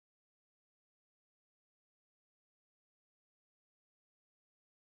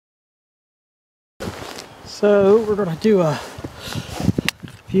So we're going to do a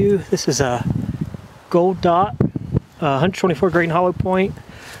view. This is a Gold Dot, 124 grain hollow point,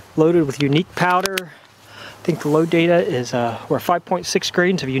 loaded with unique powder. I think the load data is we're 5.6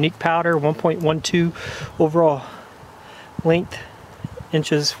 grains of unique powder, 1.12 overall length,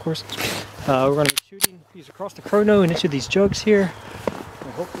 inches of course. We're going to be shooting these across the chrono in each of these jugs here.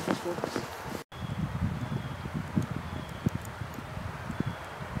 I hope that this works.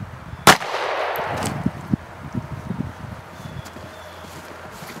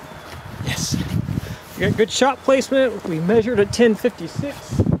 Yes, we got good shot placement. We measured at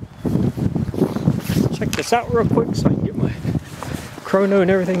 1056. Check this out real quick so I can get my chrono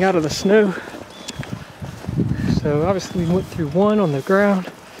and everything out of the snow. So obviously we went through 1 on the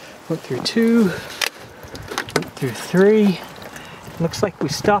ground, went through 2, went through 3. Looks like we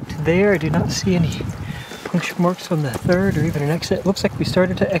stopped there. I do not see any puncture marks on the 3rd or even an exit. Looks like we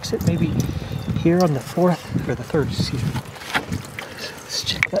started to exit maybe here on the 4th, or the 3rd, excuse me. Let's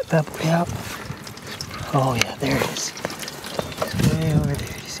check that bad boy out. Oh yeah, there it is. It's way over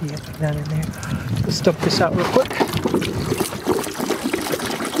there. You see it down in there? Let's dump this out real quick.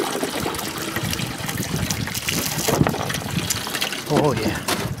 Oh yeah.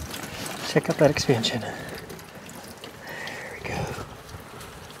 Check out that expansion. There we go.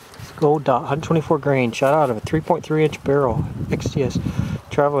 Gold Dot, 124 grain, shot out of a 3.3 inch barrel. XTS,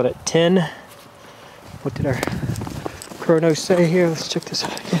 traveled at 10. What did our chrono say here? Let's check this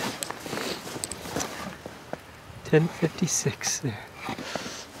out again. 1056 there.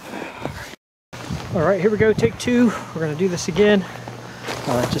 Alright, here we go, take 2. We're going to do this again,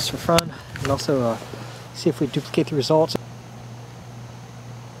 just for fun, and also see if we duplicate the results.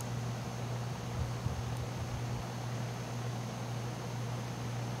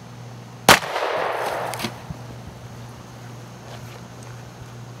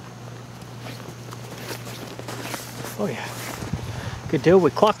 Oh yeah, good deal.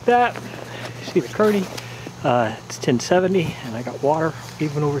 We clocked that. See the Kearney. It's 1070, and I got water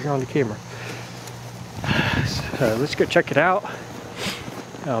even over here on the camera. So let's go check it out.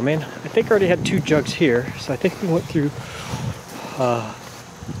 Oh man, I think I already had 2 jugs here, so I think we went through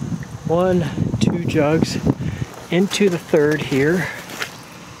 1, 2 jugs into the 3rd here.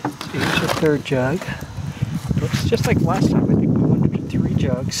 So here's the 3rd jug. Looks just like last time. I think we went through 3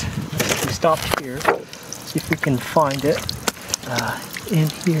 jugs. We stopped here. See if we can find it in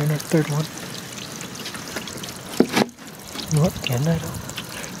here in the 3rd one. What again? I don't.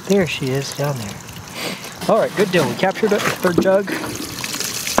 There she is down there. All right, good deal. We captured it. The 3rd jug.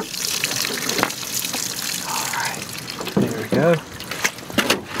 All right, there we go.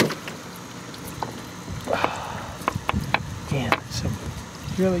 Man, some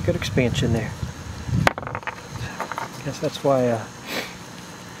really good expansion there. I guess that's why.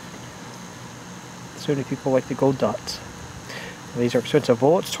 So many people like the Gold Dots. These are expensive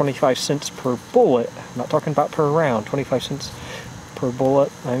bullets, 25 cents per bullet. I'm not talking about per round, 25 cents per bullet.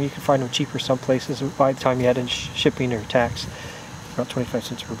 You can find them cheaper some places by the time you add in shipping or tax. About 25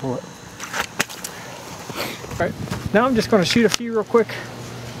 cents per bullet. Alright, now I'm just going to shoot a few real quick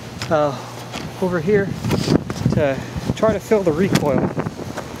over here to try to fill the recoil.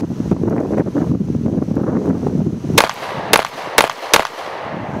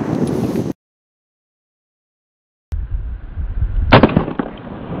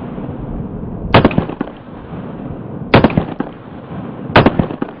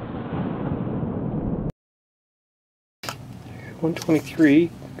 .123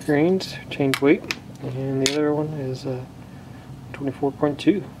 grains change weight, and the other one is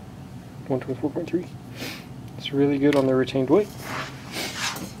 24.2, 124.3. It's really good on the retained weight.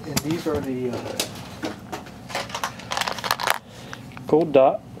 And these are the Gold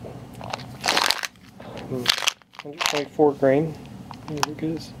Dot, 124 grain. There it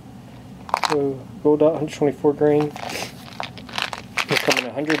is. So Gold Dot, 124 grain. They come in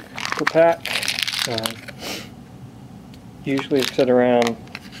 100 per pack. Usually it's at around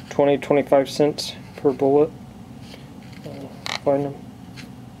 20-25 cents per bullet. Find them.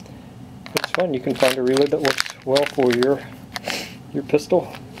 It's fun. You can find a reload that works well for your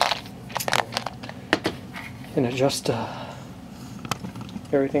pistol, and adjust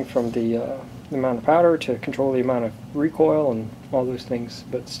everything from the amount of powder to control the amount of recoil and all those things,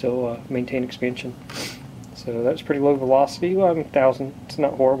 but still maintain expansion. So that's pretty low velocity. Well, 1,000. It's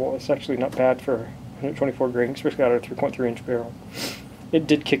not horrible. It's actually not bad for 124 grain, especially out of a 3.3 inch barrel. It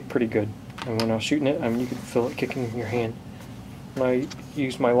did kick pretty good, and when I was shooting it, you could feel it kicking in your hand. When I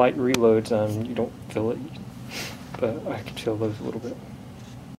use my light reloads, you don't feel it, but I could feel those a little bit.